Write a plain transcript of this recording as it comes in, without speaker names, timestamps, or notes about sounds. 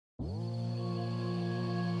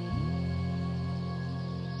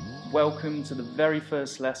Welcome to the very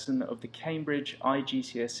first lesson of the Cambridge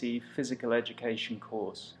IGCSE Physical Education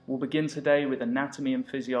course. We'll begin today with Anatomy and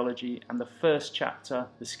Physiology and the first chapter,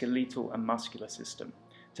 the Skeletal and Muscular system.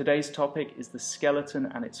 Today's topic is the skeleton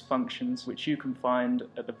and its functions, which you can find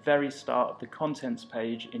at the very start of the contents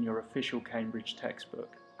page in your official Cambridge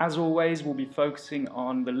textbook. As always, we'll be focusing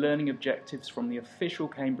on the learning objectives from the official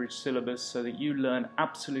Cambridge syllabus so that you learn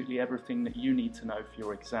absolutely everything that you need to know for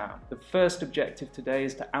your exam. The first objective today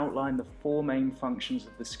is to outline the four main functions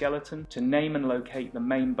of the skeleton, to name and locate the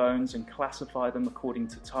main bones and classify them according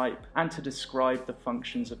to type, and to describe the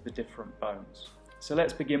functions of the different bones. So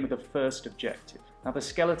let's begin with the first objective. Now the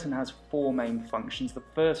skeleton has four main functions, the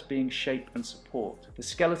first being shape and support. The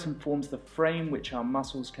skeleton forms the frame which our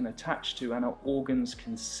muscles can attach to and our organs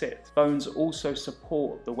can sit. Bones also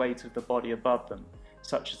support the weight of the body above them,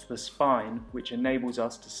 such as the spine, which enables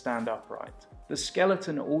us to stand upright. The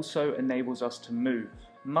skeleton also enables us to move.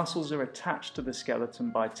 Muscles are attached to the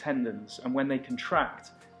skeleton by tendons, and when they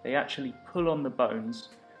contract, they actually pull on the bones,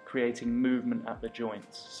 creating movement at the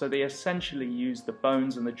joints. So they essentially use the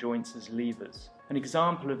bones and the joints as levers. An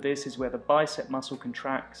example of this is where the bicep muscle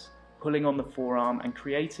contracts, pulling on the forearm and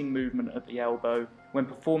creating movement at the elbow when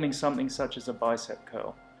performing something such as a bicep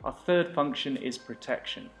curl. Our third function is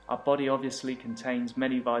protection. Our body obviously contains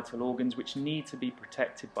many vital organs which need to be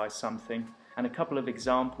protected by something, and a couple of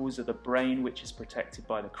examples are the brain, which is protected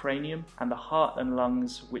by the cranium, and the heart and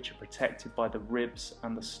lungs, which are protected by the ribs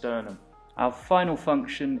and the sternum. Our final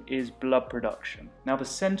function is blood production. Now the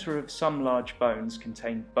centre of some large bones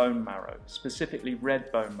contain bone marrow, specifically red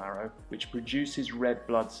bone marrow, which produces red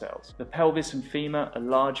blood cells. The pelvis and femur are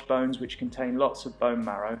large bones which contain lots of bone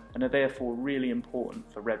marrow and are therefore really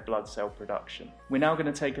important for red blood cell production. We're now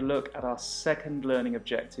going to take a look at our second learning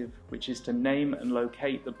objective, which is to name and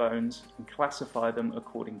locate the bones and classify them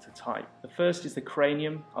according to type. The first is the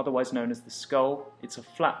cranium, otherwise known as the skull. It's a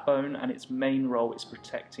flat bone and its main role is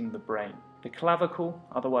protecting the brain. The clavicle,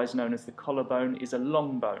 otherwise known as the collarbone, is a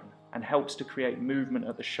long bone and helps to create movement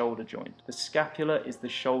at the shoulder joint. The scapula is the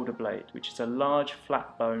shoulder blade, which is a large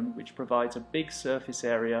flat bone which provides a big surface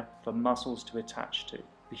area for muscles to attach to.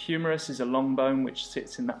 The humerus is a long bone which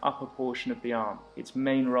sits in the upper portion of the arm. Its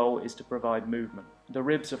main role is to provide movement. The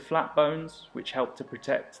ribs are flat bones which help to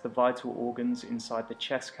protect the vital organs inside the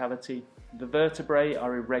chest cavity. The vertebrae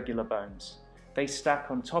are irregular bones. They stack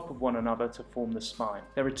on top of one another to form the spine.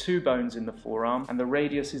 There are two bones in the forearm, and the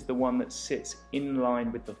radius is the one that sits in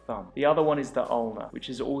line with the thumb. The other one is the ulna, which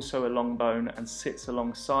is also a long bone and sits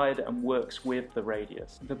alongside and works with the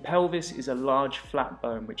radius. The pelvis is a large flat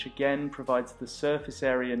bone which again provides the surface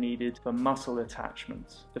area needed for muscle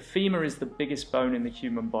attachments. The femur is the biggest bone in the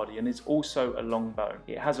human body and is also a long bone.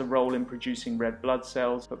 It has a role in producing red blood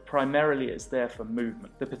cells, but primarily it's there for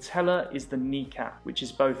movement. The patella is the kneecap, which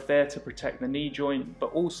is both there to protect the knee joint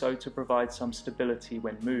but also to provide some stability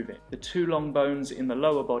when moving. The two long bones in the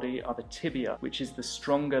lower body are the tibia, which is the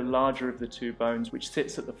stronger, larger of the two bones, which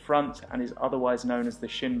sits at the front and is otherwise known as the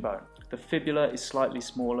shin bone. The fibula is slightly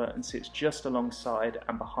smaller and sits just alongside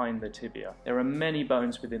and behind the tibia. There are many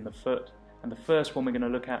bones within the foot, and the first one we're going to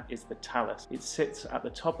look at is the talus. It sits at the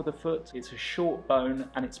top of the foot, it's a short bone,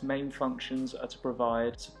 and its main functions are to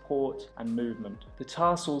provide support and movement. The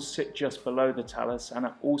tarsals sit just below the talus and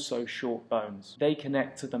are also short bones. They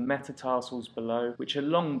connect to the metatarsals below, which are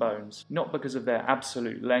long bones, not because of their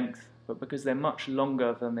absolute length, but because they're much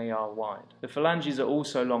longer than they are wide. The phalanges are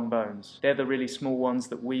also long bones. They're the really small ones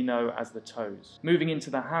that we know as the toes. Moving into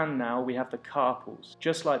the hand now, we have the carpals.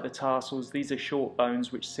 Just like the tarsals, these are short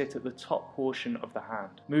bones which sit at the top portion of the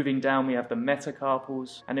hand. Moving down, we have the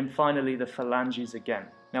metacarpals, and then finally the phalanges again.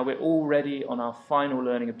 Now we're already on our final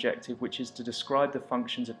learning objective, which is to describe the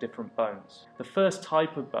functions of different bones. The first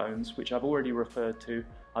type of bones, which I've already referred to,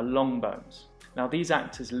 are long bones. Now these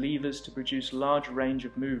act as levers to produce large range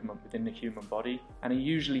of movement within the human body and are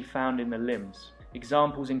usually found in the limbs.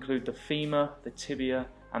 Examples include the femur, the tibia,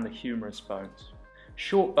 and the humerus bones.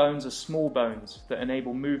 Short bones are small bones that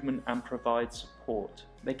enable movement and provide support.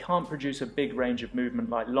 They can't produce a big range of movement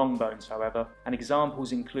like long bones, however, and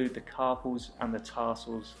examples include the carpals and the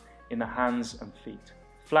tarsals in the hands and feet.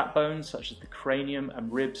 Flat bones such as the cranium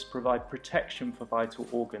and ribs provide protection for vital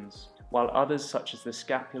organs, while others such as the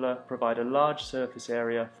scapula provide a large surface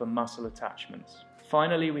area for muscle attachments.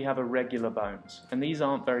 Finally, we have irregular bones, and these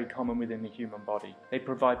aren't very common within the human body. They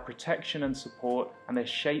provide protection and support, and their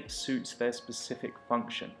shape suits their specific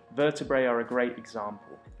function. Vertebrae are a great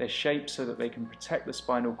example. They're shaped so that they can protect the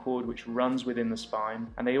spinal cord which runs within the spine,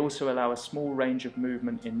 and they also allow a small range of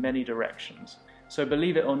movement in many directions, So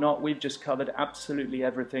believe it or not, we've just covered absolutely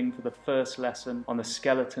everything for the first lesson on the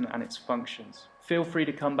skeleton and its functions. Feel free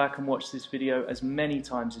to come back and watch this video as many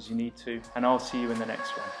times as you need to, and I'll see you in the next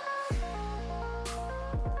one.